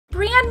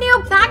brand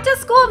new back to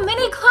school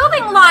mini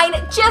clothing line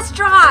just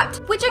dropped,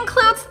 which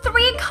includes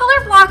 3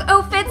 color block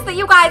outfits that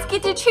you guys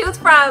get to choose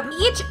from.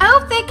 Each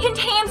outfit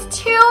contains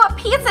 2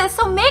 pieces,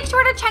 so make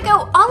sure to check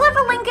out all of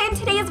the link in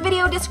today's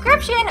video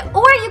description,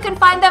 or you can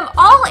find them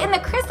all in the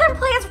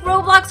KrystinPlays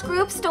Roblox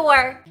group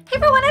store. Hey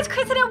everyone, it's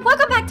Krystin and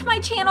welcome back to my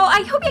channel.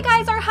 I hope you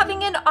guys are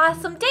having an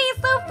awesome day.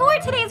 So for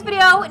today's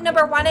video,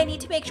 number 1, I need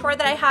to make sure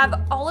that I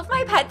have all of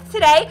my pets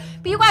today.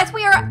 But you guys,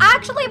 we are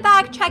actually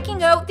back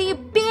checking out the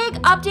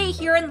big update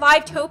here in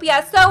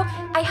LIVETOPIA. So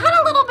I had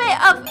a little bit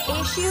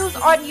of issues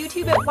on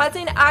YouTube. It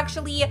wasn't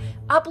actually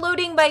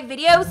uploading my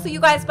videos. So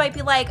you guys might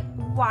be like,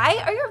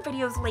 why are your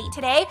videos late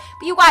today?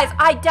 But you guys,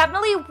 I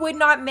definitely would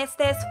not miss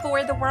this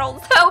for the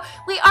world. So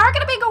we are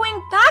going to be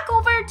going back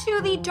over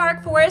to the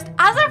Dark Forest.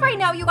 As of right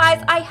now, you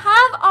guys, I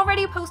have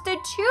already posted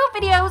 2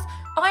 videos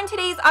on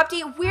today's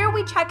update where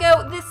we check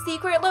out this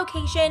secret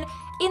location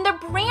in the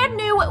brand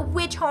new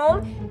witch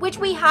home, which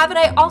we have, and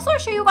I also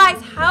show you guys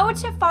how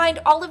to find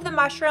all of the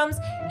mushrooms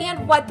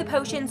and what the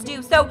potions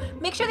do. So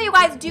make sure that you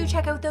guys do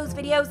check out those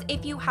videos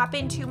if you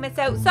happen to miss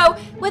out. So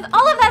with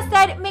all of that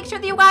said, make sure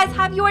that you guys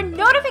have your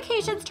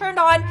notifications turned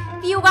on,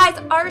 that you guys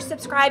are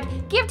subscribed.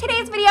 Give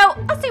today's video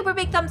a super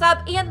big thumbs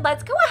up, and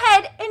let's go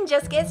ahead and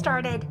just get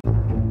started.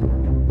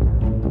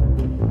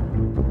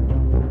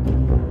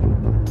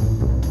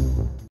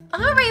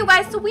 Alright you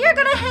guys, so we are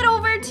going to head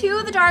over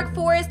to the Dark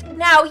Forest.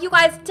 Now, you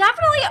guys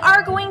definitely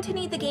are going to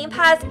need the Game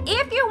Pass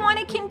if you want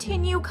to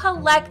continue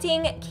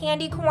collecting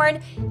candy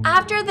corn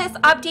after this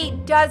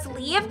update does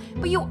leave.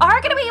 But you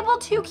are going to be able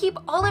to keep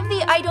all of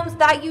the items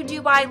that you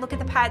do buy. Look at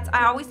the pets.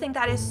 I always think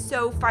that is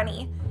so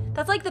funny.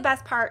 That's like the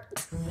best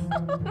part.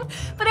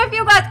 But if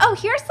you guys, oh,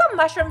 here's some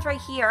mushrooms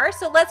right here.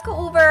 So let's go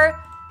over.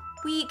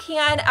 We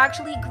can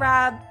actually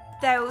grab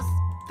those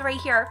right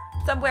here.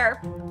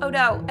 Somewhere. Oh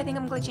no, I think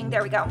I'm glitching.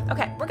 There we go.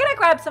 Okay, we're gonna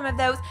grab some of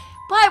those,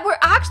 but we're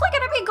actually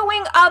gonna be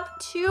going up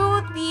to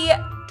the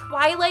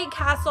Twilight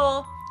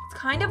Castle. It's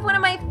kind of one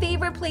of my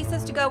favorite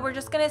places to go. We're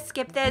just gonna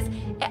skip this.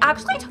 It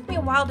actually took me a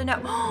while to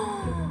know.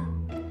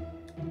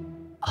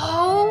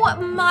 Oh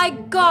my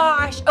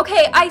gosh.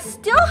 Okay, I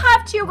still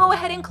have to go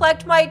ahead and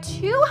collect my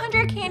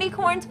 200 candy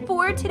corns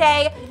for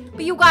today,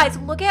 but you guys,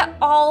 look at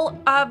all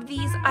of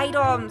these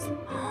items.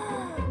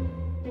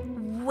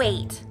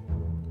 Wait.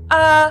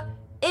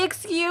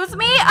 Excuse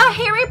me? A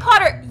Harry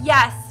Potter.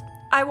 Yes,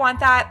 I want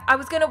that. I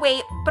was gonna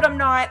wait, but I'm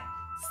not.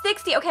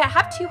 60. Okay, I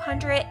have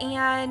 200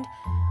 and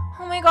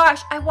oh my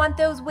gosh, I want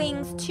those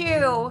wings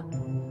too.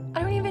 I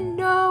don't even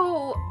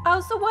know. I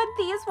also want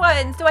these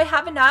ones. Do I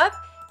have enough?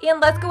 And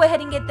let's go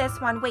ahead and get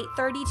this one. Wait,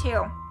 32.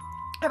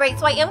 All right,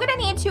 so I am gonna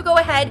need to go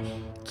ahead,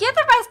 get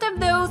the rest of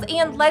those,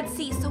 and let's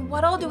see. So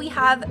what all do we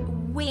have?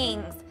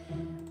 Wings.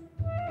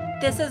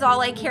 This is all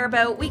I care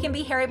about. We can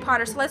be Harry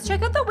Potter. So let's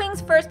check out the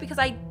wings first because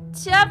I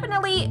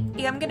definitely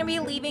am gonna be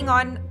leaving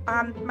on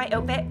my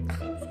outfit.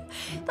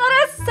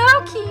 That is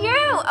so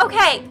cute.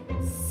 Okay,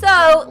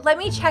 so let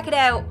me check it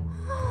out.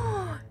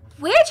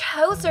 Which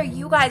house are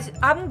you guys?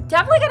 I'm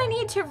definitely gonna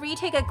need to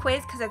retake a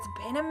quiz because it's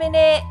been a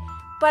minute.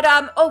 But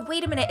oh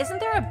wait a minute, isn't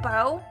there a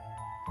bow?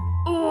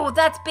 Ooh,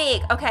 that's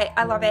big. Okay,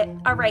 I love it.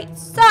 All right,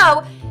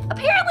 so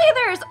apparently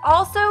there's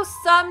also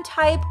some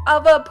type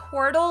of a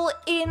portal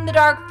in the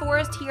Dark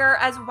Forest here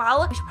as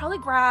well. We should probably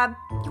grab,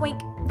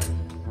 yoink.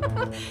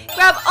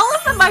 Grab all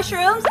of the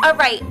mushrooms. All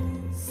right,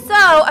 so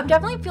I'm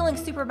definitely feeling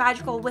super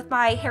magical with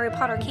my Harry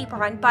Potter cape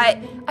on, but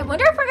I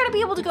wonder if we're gonna be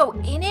able to go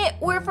in it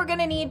or if we're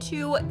gonna need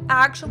to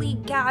actually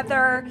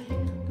gather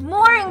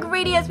more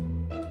ingredients.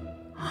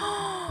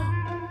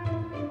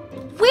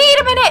 Wait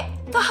a minute,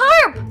 the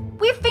harp.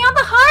 We found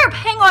the harp.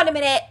 Hang on a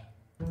minute.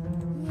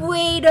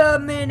 Wait a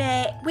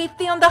minute. We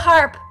found the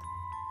harp.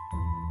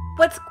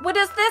 What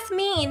does this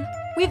mean?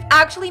 We've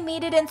actually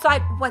made it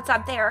inside. What's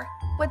up there?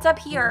 What's up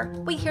here?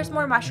 Wait, here's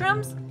more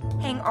mushrooms?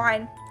 Hang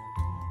on.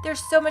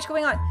 There's so much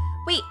going on.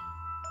 Wait,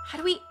 how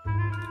do we...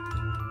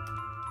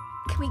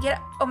 Can we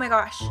get... Oh my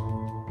gosh.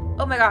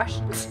 Oh my gosh.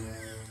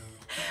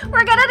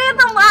 We're gonna need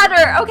the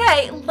ladder.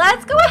 Okay,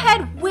 let's go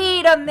ahead.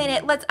 Wait a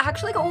minute. Let's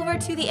actually go over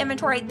to the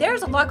inventory.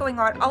 There's a lot going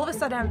on. All of a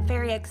sudden, I'm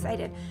very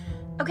excited.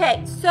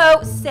 Okay,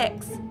 so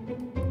 6.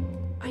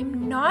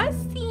 I'm not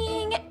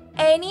seeing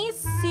any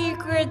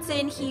secrets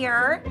in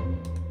here.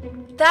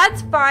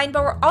 That's fine,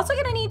 but we're also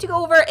gonna need to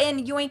go over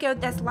and yoink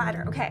out this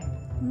ladder. Okay,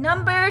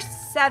 number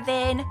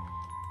 7.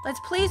 Let's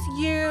place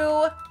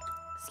you.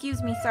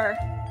 Excuse me, sir.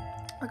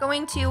 We're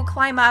going to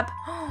climb up.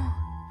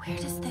 Where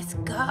does this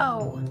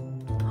go?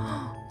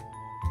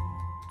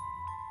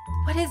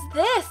 What does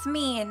this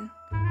mean?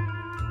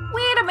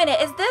 Wait a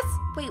minute, is this?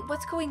 Wait,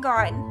 what's going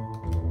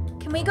on?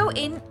 Can we go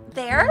in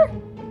there?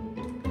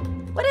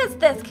 What is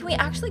this? Can we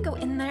actually go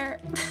in there?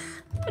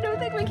 I don't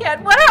think we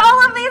can. What are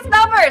all of these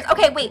numbers?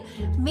 Okay, wait.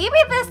 Maybe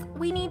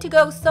we need to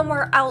go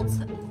somewhere else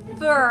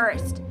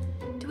first.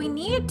 Do we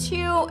need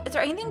to, is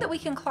there anything that we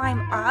can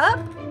climb up?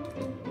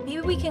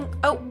 Maybe we can,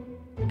 oh,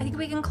 I think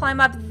we can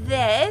climb up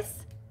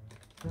this.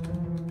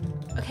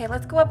 Okay,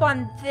 let's go up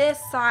on this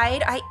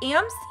side. I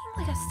am seeing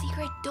like a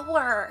secret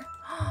door.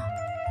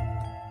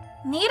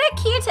 Need a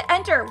key to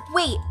enter.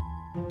 Wait,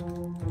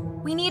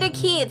 We need a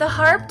key. The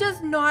harp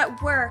does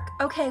not work.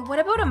 Okay, what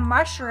about a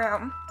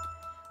mushroom?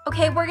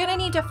 Okay, we're gonna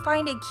need to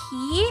find a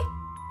key.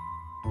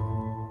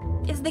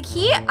 Is the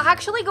key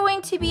actually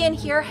going to be in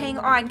here? Hang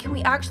on. Can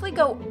we actually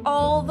go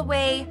all the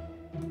way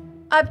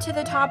up to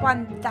the top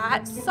on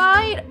that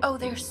side? Oh,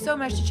 there's so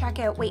much to check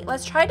out. Wait,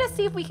 let's try to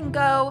see if we can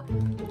go.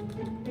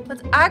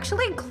 Let's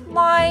actually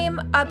climb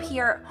up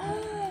here.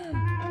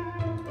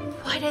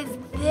 What is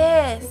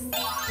this?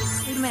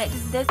 Wait a minute,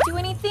 does this do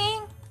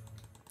anything?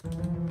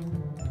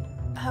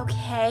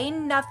 Okay,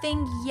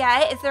 nothing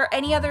yet. Is there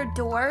any other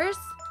doors?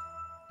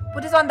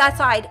 What is on that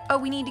side? Oh,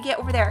 we need to get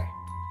over there.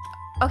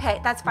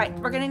 Okay, that's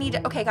fine. We're gonna need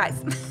to, okay guys.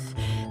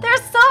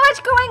 There's so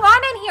much going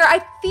on in here.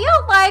 I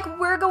feel like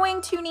we're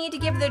going to need to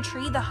give the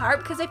tree the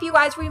harp, because if you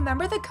guys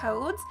remember the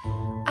codes,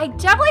 I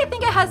definitely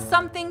think it has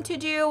something to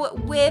do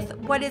with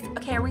what is,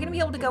 okay, are we gonna be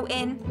able to go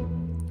in?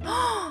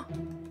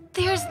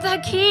 There's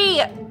the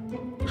key.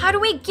 How do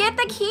we get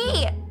the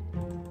key?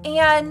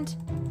 And,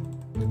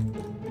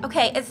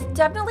 okay, it's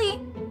definitely,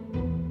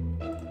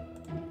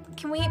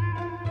 can we,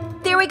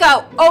 there we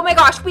go. Oh my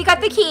gosh, we got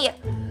the key.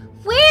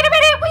 Wait a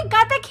minute, we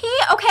got the key.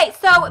 Okay,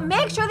 so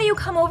make sure that you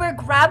come over,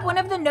 grab one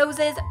of the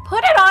noses,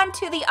 put it on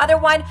to the other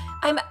one.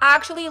 I'm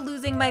actually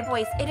losing my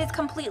voice. It is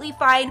completely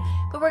fine,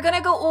 but we're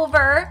gonna go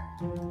over,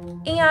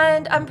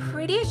 and I'm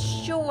pretty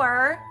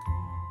sure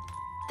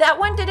that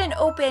one didn't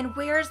open.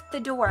 Where's the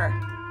door?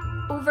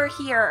 Over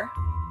here.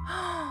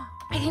 I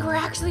think we're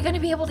actually gonna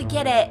be able to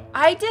get it.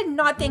 I did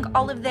not think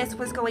all of this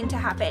was going to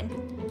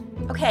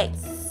happen. Okay,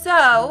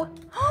 so,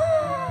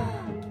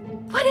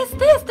 what is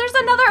this? There's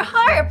another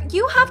harp.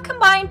 You have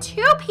combined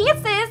 2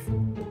 pieces.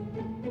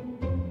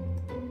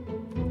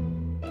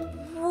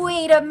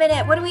 Wait a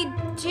minute, what do we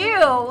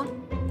do?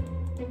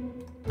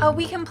 Oh,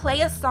 we can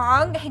play a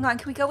song. Hang on,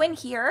 can we go in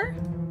here?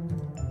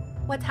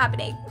 What's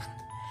happening?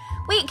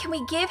 Wait, can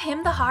we give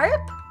him the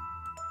harp?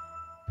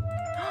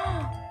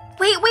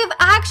 Wait, we've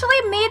actually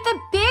made the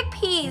big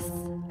piece.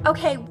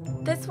 Okay,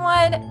 this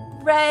one,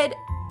 red,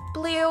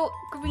 blue,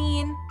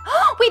 green.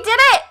 We did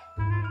it!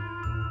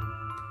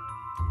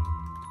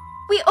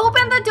 We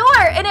opened the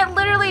door and it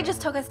literally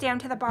just took us down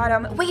to the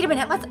bottom. Wait a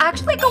minute, let's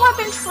actually go up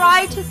and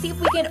try to see if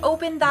we can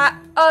open that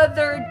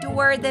other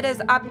door that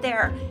is up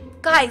there.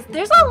 Guys,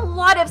 there's a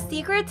lot of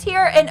secrets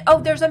here, and oh,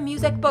 there's a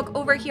music book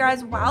over here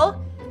as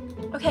well.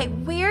 Okay,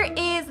 where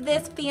is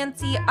this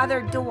fancy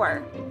other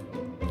door?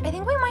 I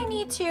think we might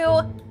need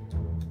to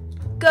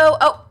go,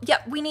 oh,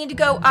 yep, we need to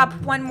go up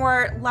one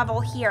more level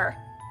here.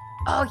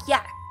 Oh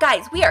yeah,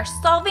 guys, we are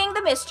solving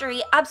the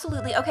mystery,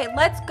 absolutely. Okay,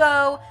 let's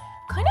go.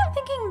 Kind of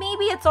thinking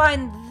maybe it's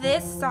on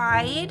this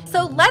side.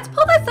 So let's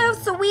pull this out.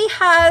 So we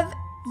have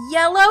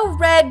yellow,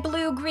 red,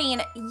 blue,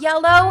 green.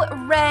 Yellow,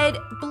 red,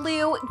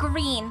 blue,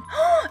 green.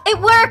 It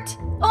worked!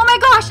 Oh my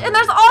gosh, and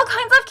there's all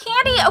kinds of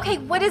candy. Okay,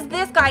 what does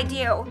this guy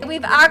do?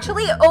 We've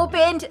actually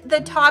opened the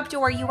top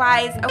door, you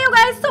guys. Okay, you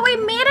guys, so we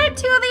made it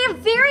to the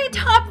very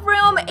top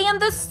room, and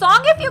the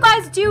song, if you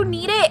guys do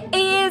need it,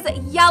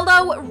 is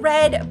yellow,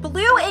 red,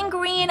 blue, and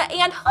green,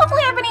 and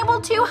hopefully I've been able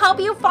to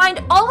help you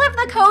find all of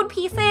the code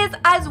pieces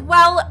as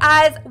well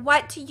as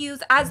what to use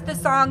as the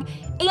song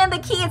and the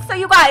keys. So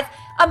you guys,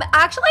 I'm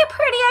actually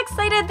pretty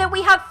excited that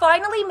we have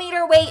finally made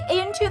our way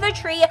into the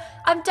tree.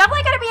 I'm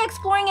definitely going to be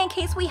exploring in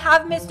case we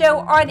have missed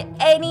out on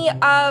any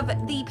of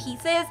the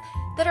pieces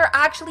that are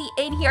actually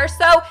in here.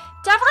 So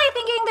definitely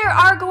thinking there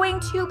are going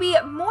to be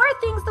more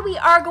things that we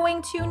are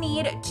going to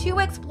need to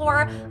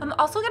explore. I'm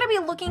also going to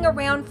be looking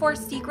around for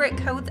secret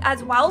codes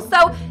as well.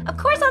 So of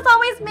course, as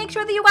always, make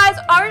sure that you guys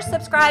are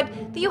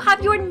subscribed, that you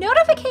have your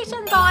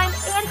notifications on,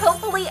 and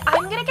hopefully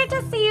I'm going to get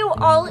to see you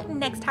all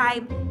next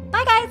time.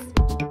 Bye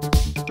guys!